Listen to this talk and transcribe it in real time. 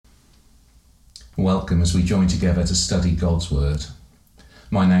Welcome as we join together to study God's Word.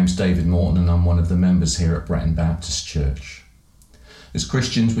 My name's David Morton and I'm one of the members here at Bretton Baptist Church. As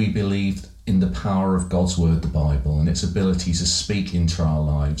Christians, we believe in the power of God's Word, the Bible, and its ability to speak into our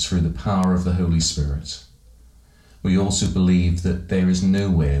lives through the power of the Holy Spirit. We also believe that there is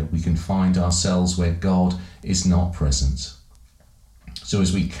nowhere we can find ourselves where God is not present. So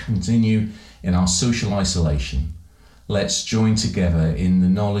as we continue in our social isolation, let's join together in the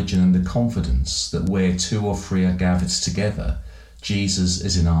knowledge and the confidence that where two or three are gathered together, Jesus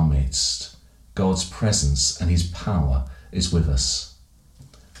is in our midst. God's presence and his power is with us.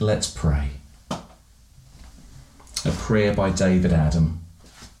 Let's pray. A prayer by David Adam.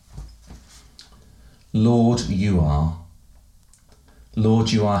 Lord, you are.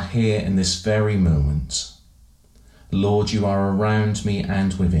 Lord, you are here in this very moment. Lord, you are around me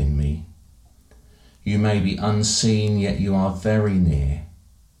and within me. You may be unseen, yet you are very near.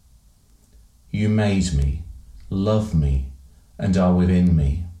 You made me, love me, and are within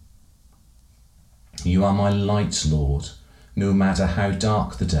me. You are my light, Lord, no matter how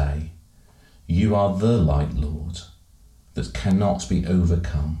dark the day. You are the light, Lord, that cannot be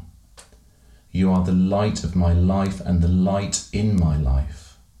overcome. You are the light of my life and the light in my life.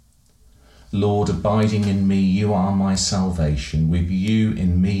 Lord, abiding in me, you are my salvation. With you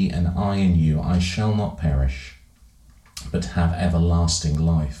in me and I in you, I shall not perish, but have everlasting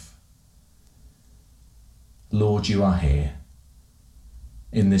life. Lord, you are here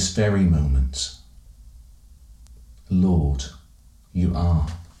in this very moment. Lord, you are.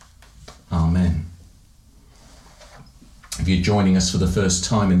 Amen. If you're joining us for the first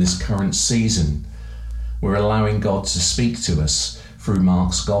time in this current season, we're allowing God to speak to us through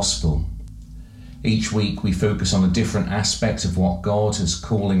Mark's Gospel. Each week we focus on a different aspect of what God is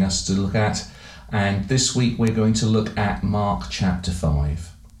calling us to look at, and this week we're going to look at Mark chapter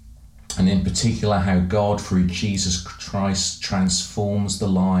 5, and in particular how God through Jesus Christ transforms the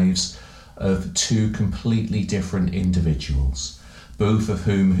lives of two completely different individuals, both of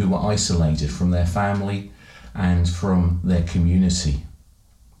whom who were isolated from their family and from their community.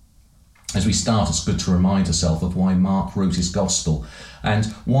 As we start, it's good to remind ourselves of why Mark wrote his Gospel and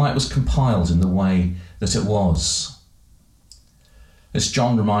why it was compiled in the way that it was. As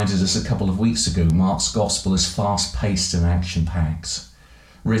John reminded us a couple of weeks ago, Mark's Gospel is fast-paced and action-packed.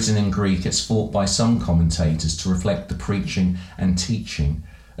 Written in Greek, it's thought by some commentators to reflect the preaching and teaching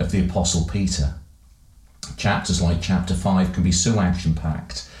of the Apostle Peter. Chapters like chapter 5 can be so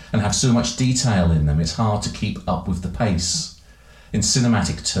action-packed and have so much detail in them, it's hard to keep up with the pace. In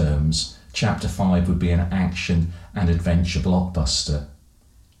cinematic terms, chapter 5 would be an action and adventure blockbuster.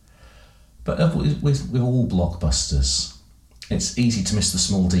 But with all blockbusters, it's easy to miss the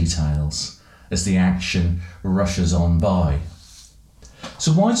small details as the action rushes on by.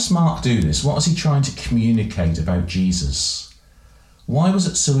 So why does Mark do this? What is he trying to communicate about Jesus? Why was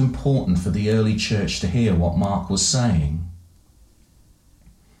it so important for the early church to hear what Mark was saying?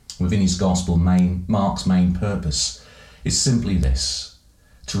 Within his Gospel, Mark's main purpose is simply this: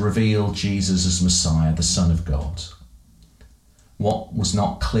 to reveal Jesus as Messiah, the Son of God. What was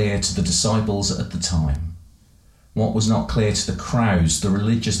not clear to the disciples at the time, what was not clear to the crowds, the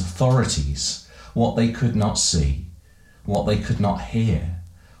religious authorities, what they could not see, what they could not hear,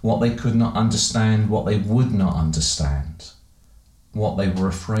 what they could not understand, what they would not understand, what they were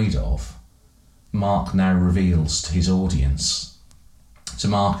afraid of, Mark now reveals to his audience. To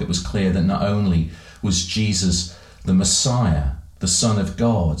Mark, it was clear that not only was Jesus the Messiah, the Son of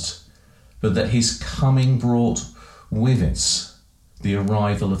God, but that his coming brought with it the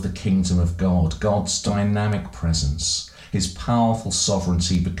arrival of the kingdom of God, God's dynamic presence. His powerful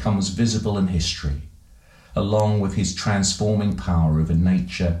sovereignty becomes visible in history, along with his transforming power over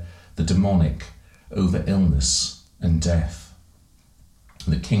nature, the demonic, over illness and death.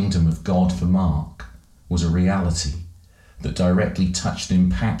 The kingdom of God for Mark was a reality that directly touched and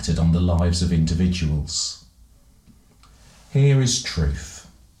impacted on the lives of individuals. Here is truth.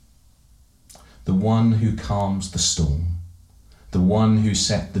 The one who calms the storm, the one who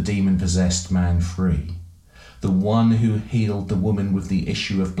set the demon-possessed man free, the one who healed the woman with the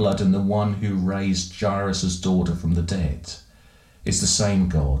issue of blood, and the one who raised Jairus' daughter from the dead, is the same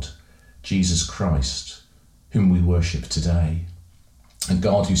God, Jesus Christ, whom we worship today. A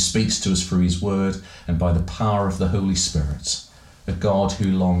God who speaks to us through his word and by the power of the Holy Spirit. A God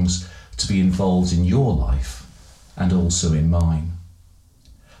who longs to be involved in your life and also in mine.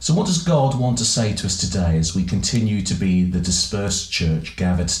 So what does God want to say to us today as we continue to be the dispersed church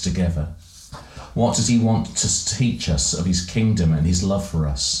gathered together? What does he want to teach us of his kingdom and his love for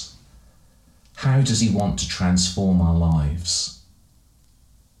us? How does he want to transform our lives?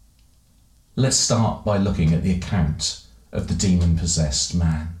 Let's start by looking at the account of the demon-possessed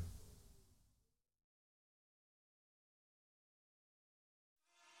man.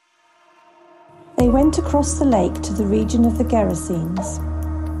 They went across the lake to the region of the Gerasenes.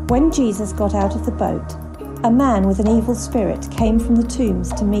 When Jesus got out of the boat, a man with an evil spirit came from the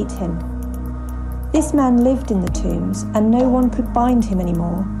tombs to meet him. This man lived in the tombs, and no one could bind him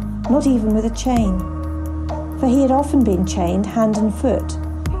anymore, not even with a chain. For he had often been chained hand and foot,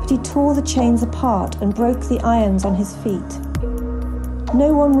 but he tore the chains apart and broke the irons on his feet.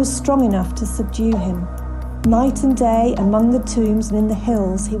 No one was strong enough to subdue him. Night and day, among the tombs and in the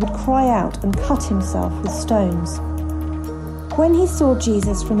hills, he would cry out and cut himself with stones. When he saw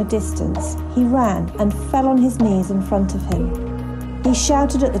Jesus from a distance, he ran and fell on his knees in front of him. He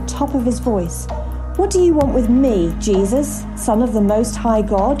shouted at the top of his voice, "What do you want with me, Jesus, Son of the Most High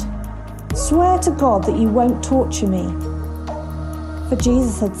God? Swear to God that you won't torture me." For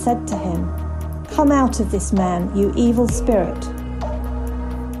Jesus had said to him, "Come out of this man, you evil spirit."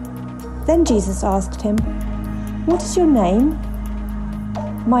 Then Jesus asked him, "What is your name?"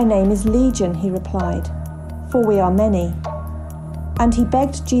 "My name is Legion," he replied, "for we are many." And he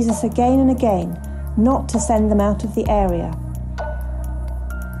begged Jesus again and again not to send them out of the area.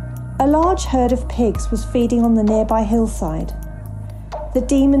 A large herd of pigs was feeding on the nearby hillside. The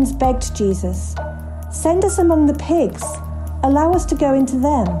demons begged Jesus, "Send us among the pigs. Allow us to go into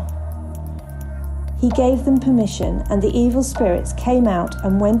them." He gave them permission, and the evil spirits came out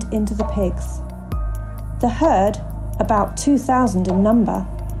and went into the pigs. The herd, about 2,000 in number,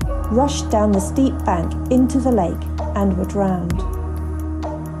 rushed down the steep bank into the lake and were drowned.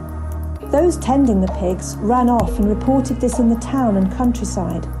 Those tending the pigs ran off and reported this in the town and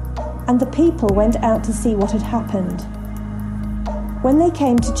countryside, and the people went out to see what had happened. When they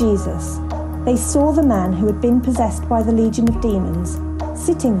came to Jesus, they saw the man who had been possessed by the legion of demons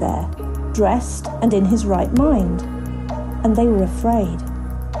sitting there, dressed and in his right mind, and they were afraid.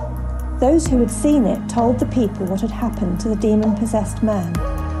 Those who had seen it told the people what had happened to the demon-possessed man,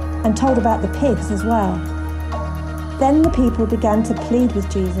 and told about the pigs as well. Then the people began to plead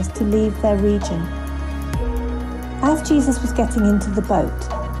with Jesus to leave their region. As Jesus was getting into the boat,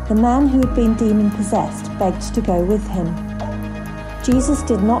 the man who had been demon-possessed begged to go with him. Jesus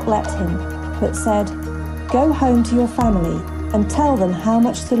did not let him, but said, "Go home to your family and tell them how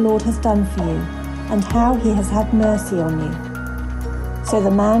much the Lord has done for you and how he has had mercy on you." So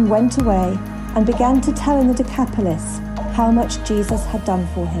the man went away and began to tell in the Decapolis how much Jesus had done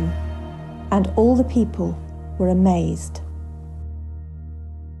for him, and all the people were amazed.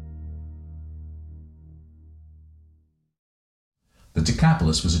 The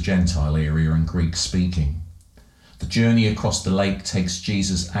Decapolis was a Gentile area and Greek-speaking. The journey across the lake takes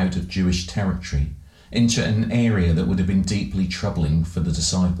Jesus out of Jewish territory into an area that would have been deeply troubling for the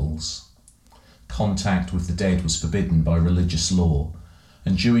disciples. Contact with the dead was forbidden by religious law,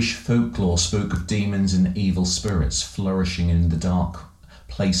 and Jewish folklore spoke of demons and evil spirits flourishing in the dark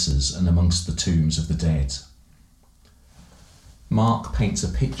places and amongst the tombs of the dead. Mark paints a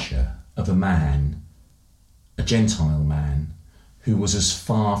picture of a man, a Gentile man, who was as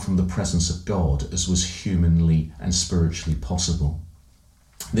far from the presence of God as was humanly and spiritually possible.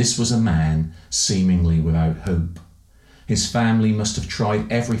 This was a man seemingly without hope. His family must have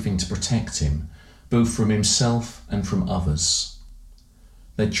tried everything to protect him, both from himself and from others.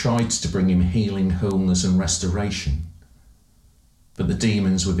 They tried to bring him healing, wholeness and restoration, but the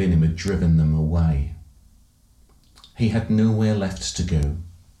demons within him had driven them away. He had nowhere left to go,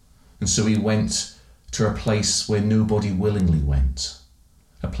 and so he went to a place where nobody willingly went,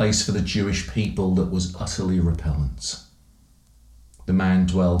 a place for the Jewish people that was utterly repellent. The man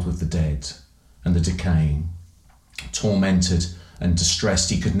dwelled with the dead and the decaying. Tormented and distressed,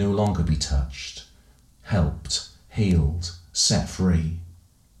 he could no longer be touched, helped, healed, set free.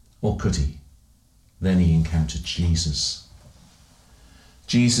 Or could he? Then he encountered Jesus.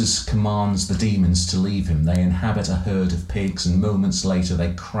 Jesus commands the demons to leave him. They inhabit a herd of pigs, and moments later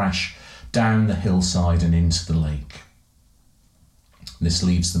they crash down the hillside and into the lake. This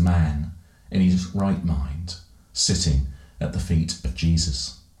leaves the man in his right mind, sitting at the feet of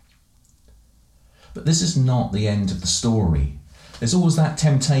Jesus. But this is not the end of the story. There's always that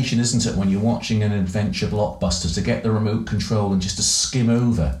temptation, isn't it, when you're watching an adventure blockbuster, to get the remote control and just to skim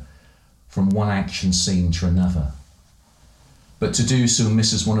over from one action scene to another. But to do so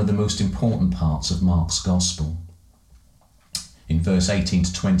misses one of the most important parts of Mark's Gospel. In verse 18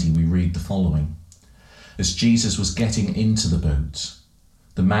 to 20 we read the following. As Jesus was getting into the boat,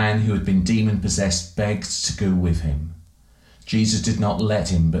 the man who had been demon-possessed begged to go with him. Jesus did not let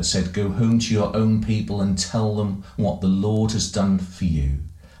him, but said, "Go home to your own people and tell them what the Lord has done for you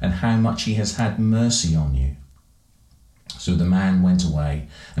and how much he has had mercy on you." So the man went away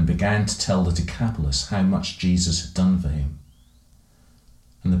and began to tell the Decapolis how much Jesus had done for him.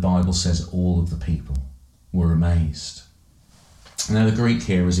 And the Bible says all of the people were amazed. Now the Greek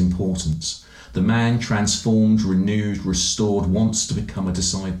here is important. The man transformed, renewed, restored wants to become a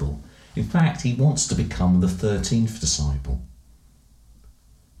disciple. In fact, he wants to become the 13th disciple.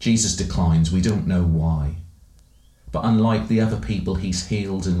 Jesus declines. We don't know why. But unlike the other people he's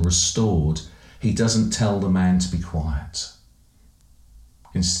healed and restored, he doesn't tell the man to be quiet.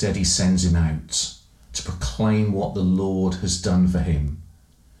 Instead, he sends him out to proclaim what the Lord has done for him.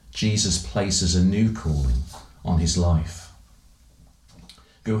 Jesus places a new calling on his life.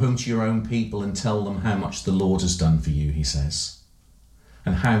 "Go home to your own people and tell them how much the Lord has done for you," he says,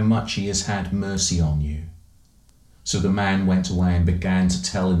 "and how much he has had mercy on you." So the man went away and began to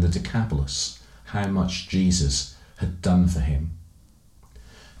tell in the Decapolis how much Jesus had done for him.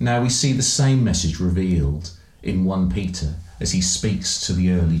 Now we see the same message revealed in 1 Peter as he speaks to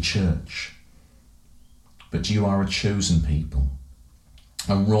the early church. "But you are a chosen people,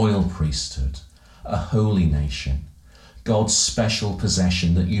 a royal priesthood, a holy nation, God's special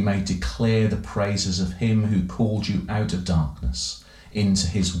possession, that you may declare the praises of him who called you out of darkness into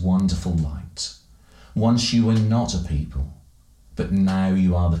his wonderful light. Once you were not a people, but now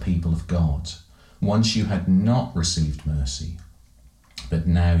you are the people of God. Once you had not received mercy, but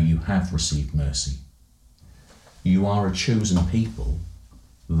now you have received mercy. You are a chosen people,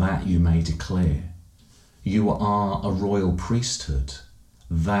 that you may declare. You are a royal priesthood,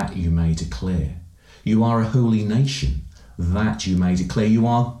 that you may declare. You are a holy nation, that you may declare. You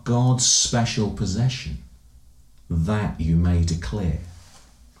are God's special possession, that you may declare.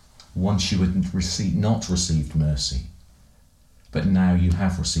 Once you had not received mercy, but now you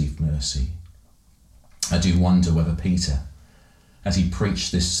have received mercy." I do wonder whether Peter, as he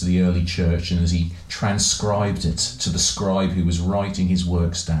preached this to the early church and as he transcribed it to the scribe who was writing his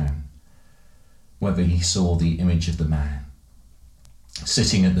works down, whether he saw the image of the man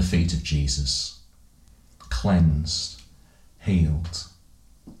sitting at the feet of Jesus, cleansed, healed.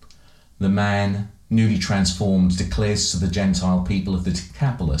 The man, newly transformed, declares to the Gentile people of the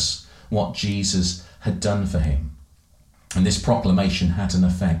Decapolis what Jesus had done for him. And this proclamation had an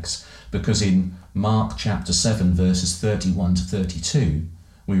effect, because in Mark chapter 7, verses 31 to 32,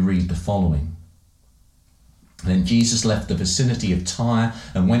 we read the following. "Then Jesus left the vicinity of Tyre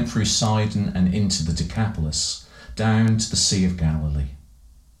and went through Sidon and into the Decapolis, down to the Sea of Galilee.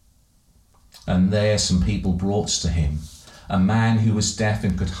 And there some people brought to him a man who was deaf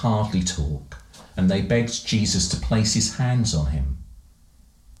and could hardly talk, and they begged Jesus to place his hands on him.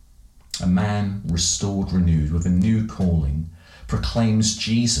 A man restored, renewed, with a new calling, proclaims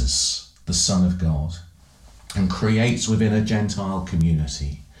Jesus, the Son of God, and creates within a Gentile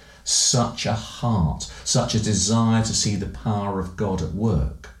community such a heart, such a desire to see the power of God at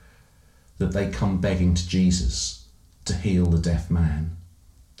work, that they come begging to Jesus to heal the deaf man.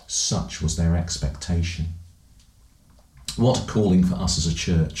 Such was their expectation." What a calling for us as a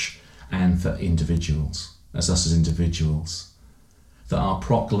church and for individuals, as individuals, that our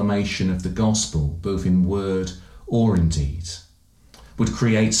proclamation of the gospel, both in word or in deed, would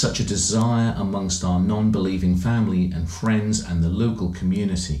create such a desire amongst our non-believing family and friends and the local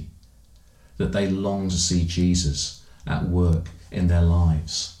community that they long to see Jesus at work in their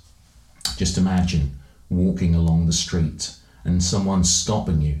lives. Just imagine walking along the street and someone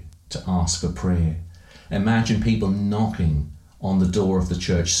stopping you to ask for prayer. Imagine people knocking on the door of the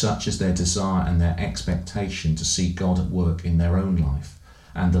church, such as their desire and their expectation to see God at work in their own life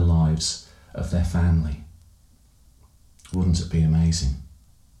and the lives of their family. Wouldn't it be amazing?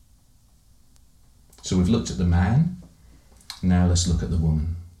 So we've looked at the man, now let's look at the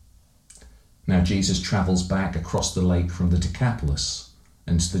woman. Now Jesus travels back across the lake from the Decapolis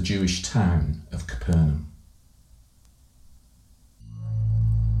and to the Jewish town of Capernaum.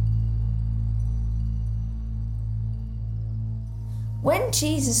 When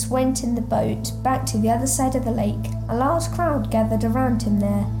Jesus went in the boat back to the other side of the lake, a large crowd gathered around him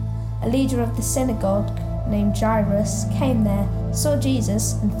there. A leader of the synagogue named Jairus came there, saw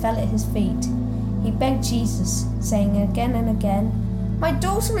Jesus, and fell at his feet. He begged Jesus, saying again and again, "My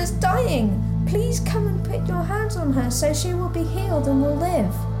daughter is dying. Please come and put your hands on her so she will be healed and will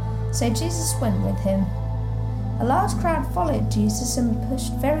live." So Jesus went with him. A large crowd followed Jesus and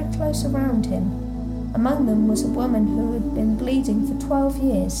pushed very close around him. Among them was a woman who had been bleeding for 12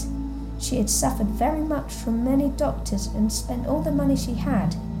 years. She had suffered very much from many doctors and spent all the money she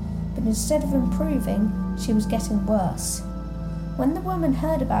had, but instead of improving, she was getting worse. When the woman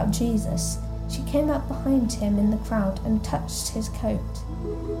heard about Jesus, she came up behind him in the crowd and touched his coat.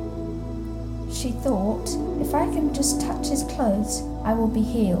 she thought, if I can just touch his clothes, I will be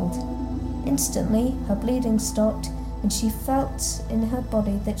healed. Instantly, her bleeding stopped, and she felt in her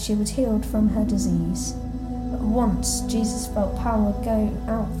body that she was healed from her disease. At once, Jesus felt power go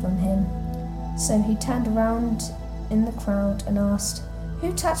out from him. So he turned around in the crowd and asked,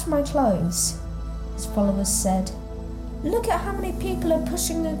 "Who touched my clothes?" His followers said, "Look at how many people are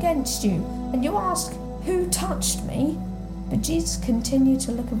pushing against you, and you ask, 'Who touched me?'" But Jesus continued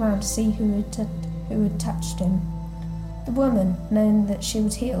to look around to see who had touched him. The woman, knowing that she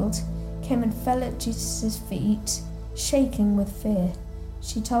was healed, came and fell at Jesus' feet, shaking with fear.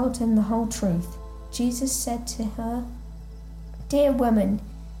 She told him the whole truth. Jesus said to her, "Dear woman,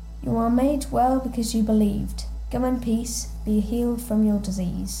 you are made well because you believed. Go in peace, be healed from your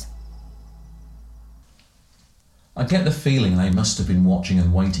disease." I get the feeling they must have been watching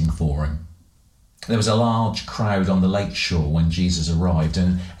and waiting for him. There was a large crowd on the lake shore when Jesus arrived,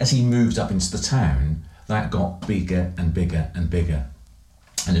 and as he moved up into the town, that got bigger and bigger and bigger.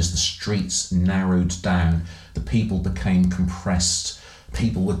 And as the streets narrowed down, the people became compressed.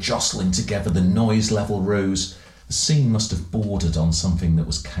 People were jostling together, the noise level rose. The scene must have bordered on something that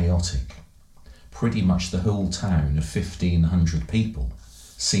was chaotic. Pretty much the whole town of 1,500 people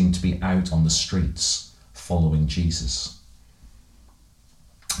seemed to be out on the streets following Jesus.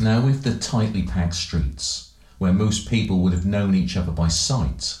 Now, with the tightly packed streets, where most people would have known each other by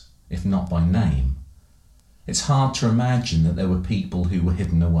sight, if not by name, it's hard to imagine that there were people who were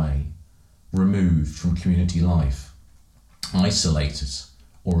hidden away, removed from community life, isolated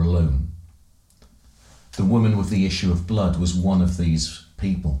or alone. The woman with the issue of blood was one of these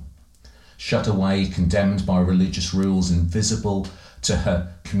people, shut away, condemned by religious rules, invisible to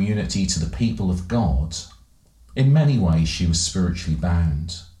her community, to the people of God. In many ways, she was spiritually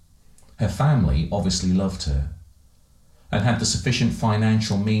bound. Her family obviously loved her and had the sufficient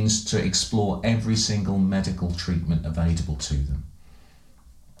financial means to explore every single medical treatment available to them,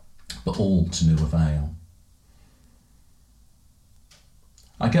 but all to no avail.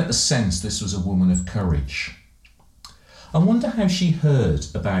 I get the sense this was a woman of courage. I wonder how she heard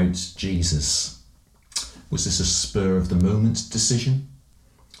about Jesus. Was this a spur of the moment decision,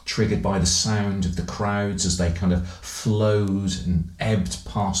 triggered by the sound of the crowds as they kind of flowed and ebbed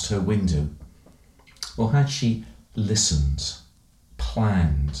past her window? Or had she listened,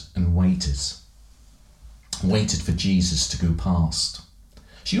 planned and waited for Jesus to go past?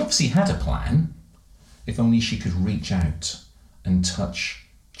 She obviously had a plan, if only she could reach out and touch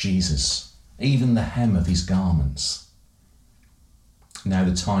Jesus, even the hem of his garments. Now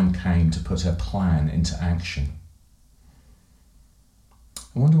the time came to put her plan into action.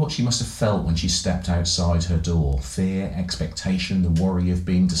 I wonder what she must have felt when she stepped outside her door. Fear, expectation, the worry of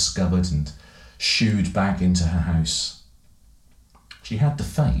being discovered and shooed back into her house. She had the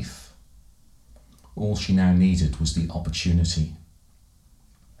faith. All she now needed was the opportunity.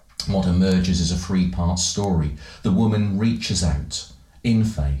 What emerges is a three-part story. The woman reaches out in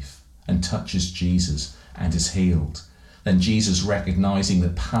faith and touches Jesus and is healed. Then Jesus, recognizing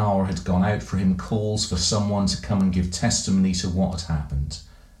that power had gone out for him, calls for someone to come and give testimony to what had happened.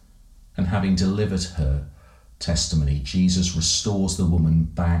 And having delivered her testimony, Jesus restores the woman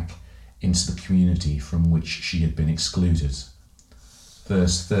back into the community from which she had been excluded.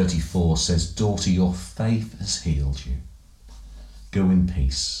 Verse 34 says, "Daughter, your faith has healed you. Go in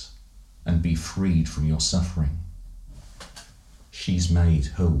peace and be freed from your suffering." She's made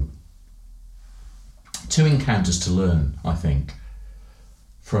whole. Two encounters to learn, I think,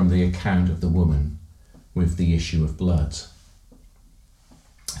 from the account of the woman with the issue of blood.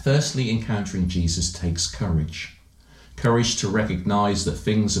 Firstly, encountering Jesus takes courage. Courage to recognise that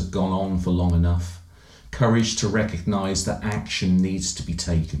things have gone on for long enough. Courage to recognise that action needs to be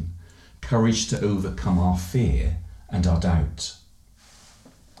taken. Courage to overcome our fear and our doubt.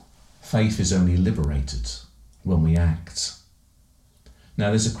 Faith is only liberated when we act. Now,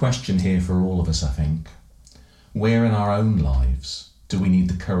 there's a question here for all of us, I think. Where in our own lives do we need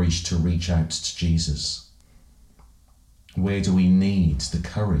the courage to reach out to Jesus? Where do we need the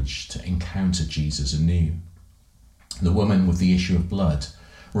courage to encounter Jesus anew? The woman with the issue of blood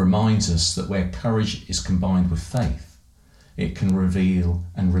reminds us that where courage is combined with faith, it can reveal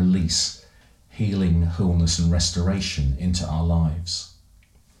and release healing, wholeness and restoration into our lives.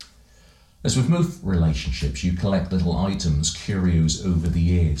 As with most relationships, you collect little items, curios over the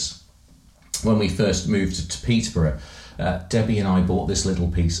years. When we first moved to Peterborough, Debbie and I bought this little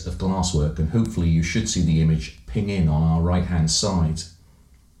piece of glasswork, and hopefully you should see the image ping in on our right-hand side.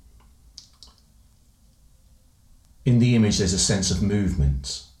 In the image, there's a sense of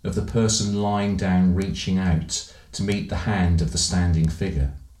movement, of the person lying down, reaching out to meet the hand of the standing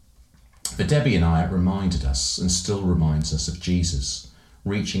figure. For Debbie and I, it reminded us, and still reminds us, of Jesus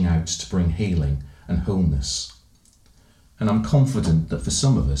reaching out to bring healing and wholeness. And I'm confident that for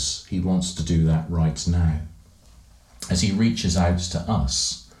some of us, he wants to do that right now, as he reaches out to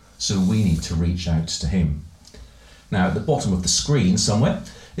us, so we need to reach out to him. Now, at the bottom of the screen somewhere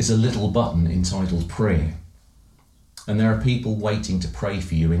is a little button entitled Prayer. And there are people waiting to pray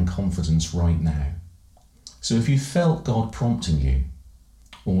for you in confidence right now. So if you felt God prompting you,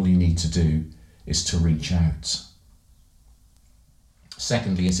 all you need to do is to reach out.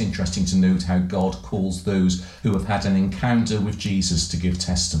 Secondly, it's interesting to note how God calls those who have had an encounter with Jesus to give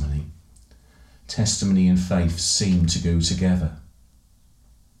testimony. Testimony and faith seem to go together.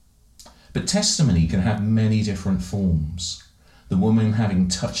 But testimony can have many different forms. The woman, having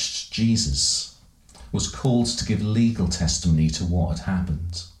touched Jesus, was called to give legal testimony to what had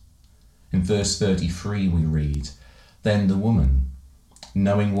happened. In verse 33 we read, "Then the woman,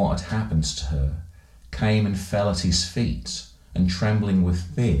 knowing what had happened to her, came and fell at his feet, and trembling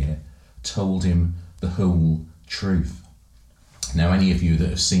with fear, told him the whole truth." Now, any of you that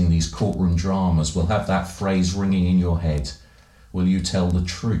have seen these courtroom dramas will have that phrase ringing in your head. Will you tell the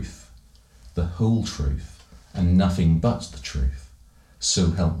truth, the whole truth, and nothing but the truth?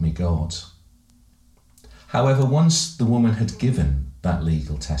 So help me God. However, once the woman had given that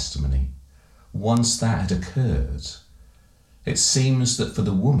legal testimony, once that had occurred, it seems that for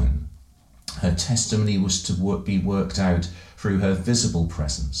the woman, her testimony was to be worked out through her visible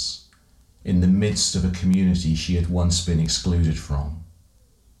presence in the midst of a community she had once been excluded from.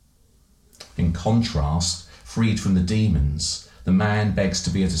 In contrast, freed from the demons, the man begs to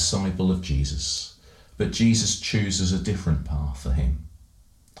be a disciple of Jesus, but Jesus chooses a different path for him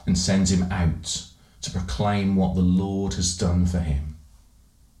and sends him out to proclaim what the Lord has done for him.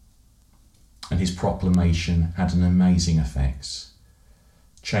 And his proclamation had an amazing effect,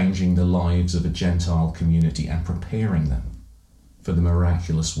 changing the lives of a Gentile community and preparing them for the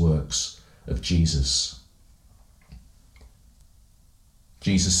miraculous works of Jesus.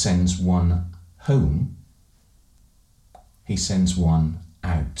 Jesus sends one home, he sends one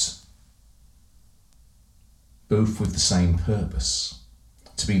out, both with the same purpose: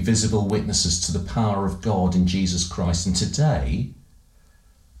 to be visible witnesses to the power of God in Jesus Christ. And today,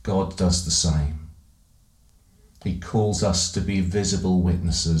 God does the same. He calls us to be visible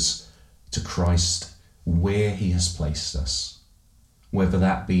witnesses to Christ where he has placed us, whether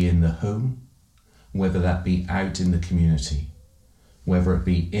that be in the home, whether that be out in the community, whether it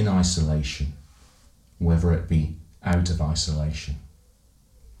be in isolation, whether it be out of isolation.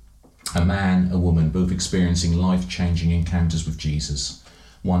 A man, a woman, both experiencing life-changing encounters with Jesus.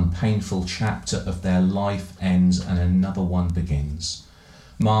 One painful chapter of their life ends and another one begins.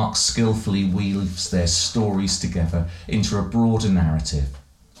 Mark skillfully weaves their stories together into a broader narrative,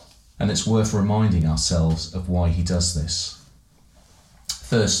 and it's worth reminding ourselves of why he does this.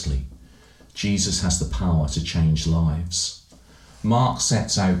 Firstly, Jesus has the power to change lives. Mark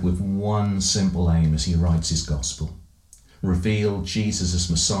sets out with one simple aim as he writes his gospel: reveal Jesus as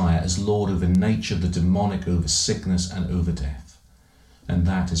Messiah, as Lord over nature, the demonic, over sickness and over death. And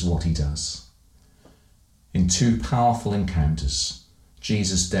that is what he does. In two powerful encounters,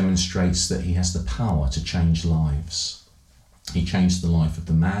 Jesus demonstrates that he has the power to change lives. He changed the life of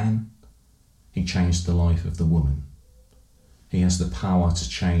the man, he changed the life of the woman. He has the power to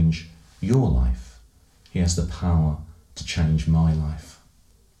change your life. He has the power to change my life.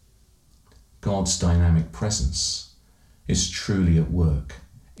 God's dynamic presence is truly at work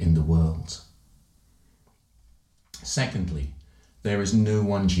in the world. Secondly, there is no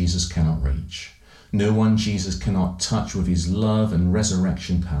one Jesus cannot reach. No one Jesus cannot touch with his love and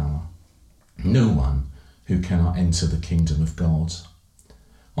resurrection power. No one who cannot enter the kingdom of God.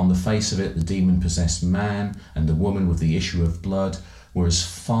 On the face of it, the demon-possessed man and the woman with the issue of blood were as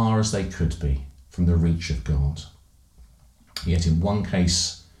far as they could be from the reach of God. Yet in one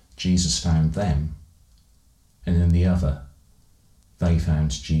case, Jesus found them, and in the other, they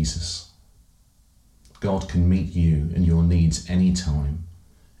found Jesus. God can meet you and your needs anytime,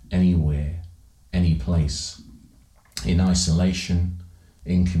 anywhere, any place, in isolation,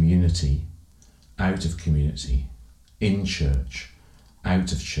 in community, out of community, in church,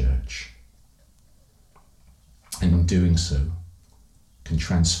 out of church. And in doing so, can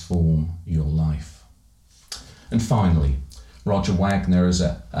transform your life. And finally, Roger Wagner is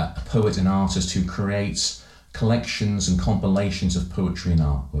a poet and artist who creates collections and compilations of poetry and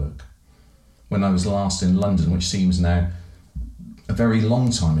artwork. When I was last in London, which seems now a very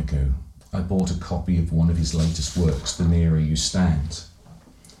long time ago, I bought a copy of one of his latest works, The Nearer You Stand.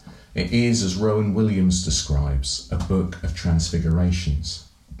 It is, as Rowan Williams describes, a book of transfigurations.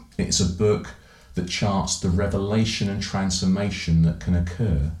 It's a book that charts the revelation and transformation that can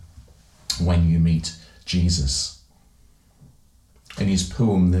occur when you meet Jesus. In his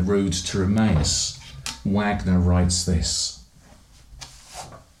poem, The Road to Emmaus, Wagner writes this: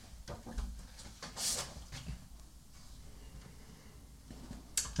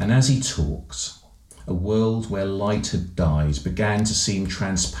 "And as he talked, a world where light had died began to seem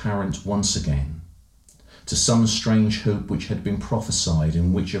transparent once again, to some strange hope which had been prophesied,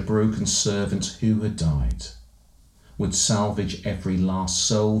 in which a broken servant who had died would salvage every last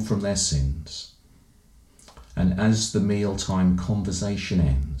soul from their sins. And as the mealtime conversation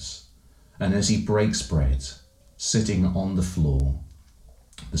ends, and as he breaks bread, sitting on the floor,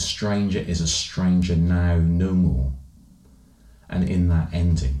 the stranger is a stranger now no more. And in that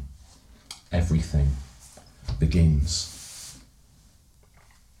ending, everything begins."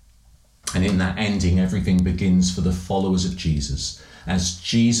 And in that ending, everything begins for the followers of Jesus, as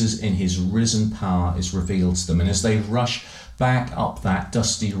Jesus in his risen power is revealed to them, and as they rush back up that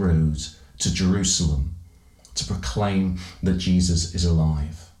dusty road to Jerusalem to proclaim that Jesus is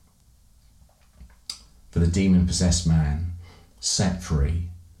alive. For the demon-possessed man, set free,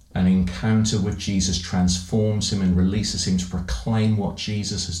 an encounter with Jesus transforms him and releases him to proclaim what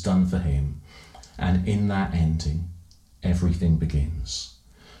Jesus has done for him. And in that ending, everything begins.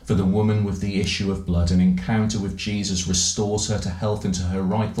 For the woman with the issue of blood, an encounter with Jesus restores her to health and to her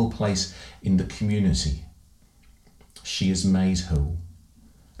rightful place in the community. She is made whole.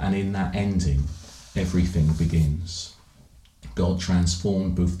 And in that ending, everything begins. God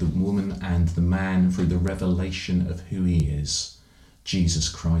transformed both the woman and the man through the revelation of who he is, Jesus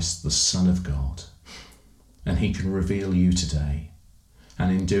Christ, the Son of God. And he can reveal you today,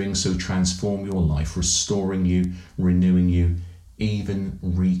 and in doing so transform your life, restoring you, renewing you, even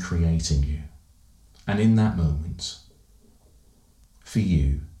recreating you. And in that moment, for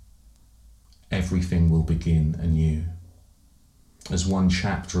you, everything will begin anew. As one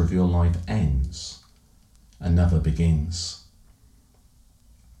chapter of your life ends, another begins.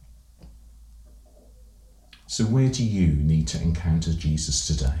 So where do you need to encounter Jesus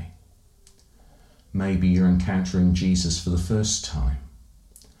today? Maybe you're encountering Jesus for the first time.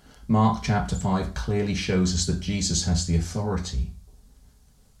 Mark chapter 5 clearly shows us that Jesus has the authority.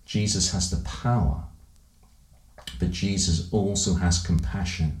 Jesus has the power. But Jesus also has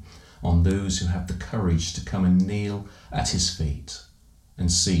compassion on those who have the courage to come and kneel at his feet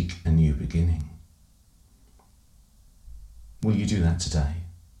and seek a new beginning. Will you do that today?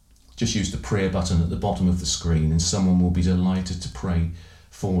 Just use the prayer button at the bottom of the screen and someone will be delighted to pray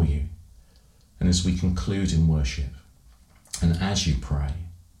for you. And as we conclude in worship, and as you pray,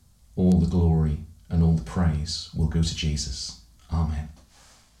 all the glory and all the praise will go to Jesus. Amen.